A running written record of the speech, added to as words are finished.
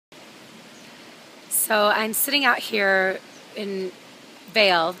So I'm sitting out here in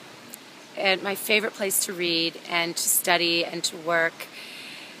Vail at my favorite place to read and to study and to work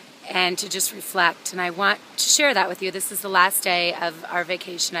and to just reflect. And I want to share that with you. This is the last day of our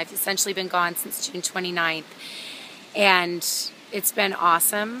vacation. I've essentially been gone since June 29th. And it's been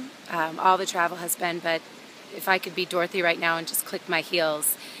awesome. All the travel has been, but if I could be Dorothy right now and just click my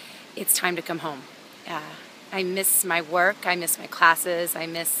heels, it's time to come home. I miss my work. I miss my classes. I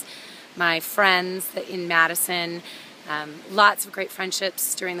miss my friends in Madison. Lots of great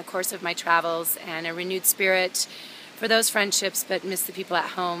friendships during the course of my travels and a renewed spirit for those friendships, but miss the people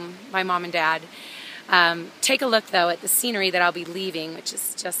at home, my mom and dad. Take a look, though, at the scenery that I'll be leaving, which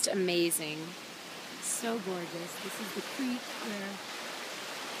is just amazing. So gorgeous. This is the creek where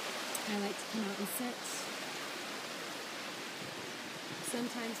I like to come out and sit.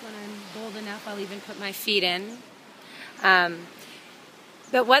 Sometimes when I'm bold enough, I'll even put my feet in.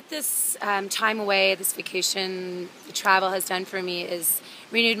 But what this time away, this vacation, the travel has done for me is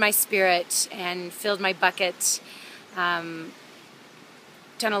renewed my spirit and filled my bucket. Done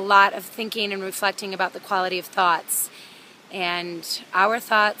a lot of thinking and reflecting about the quality of thoughts. And our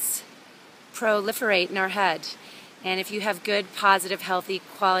thoughts proliferate in our head. And if you have good, positive, healthy,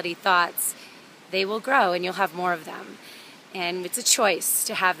 quality thoughts, they will grow and you'll have more of them. And it's a choice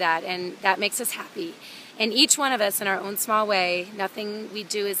to have that, and that makes us happy. And each one of us in our own small way, nothing we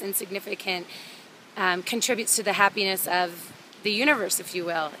do is insignificant, contributes to the happiness of the universe, if you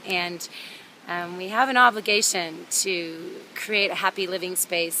will. And we have an obligation to create a happy living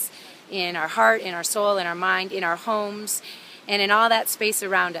space in our heart, in our soul, in our mind, in our homes, and in all that space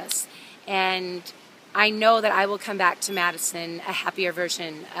around us. And I know that I will come back to Madison a happier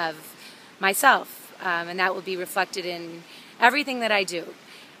version of myself, and that will be reflected in everything that I do.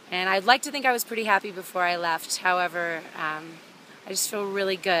 And I'd like to think I was pretty happy before I left. However, I just feel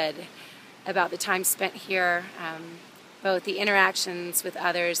really good about the time spent here, both the interactions with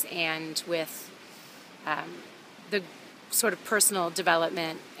others and with the sort of personal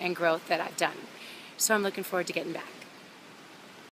development and growth that I've done. So I'm looking forward to getting back.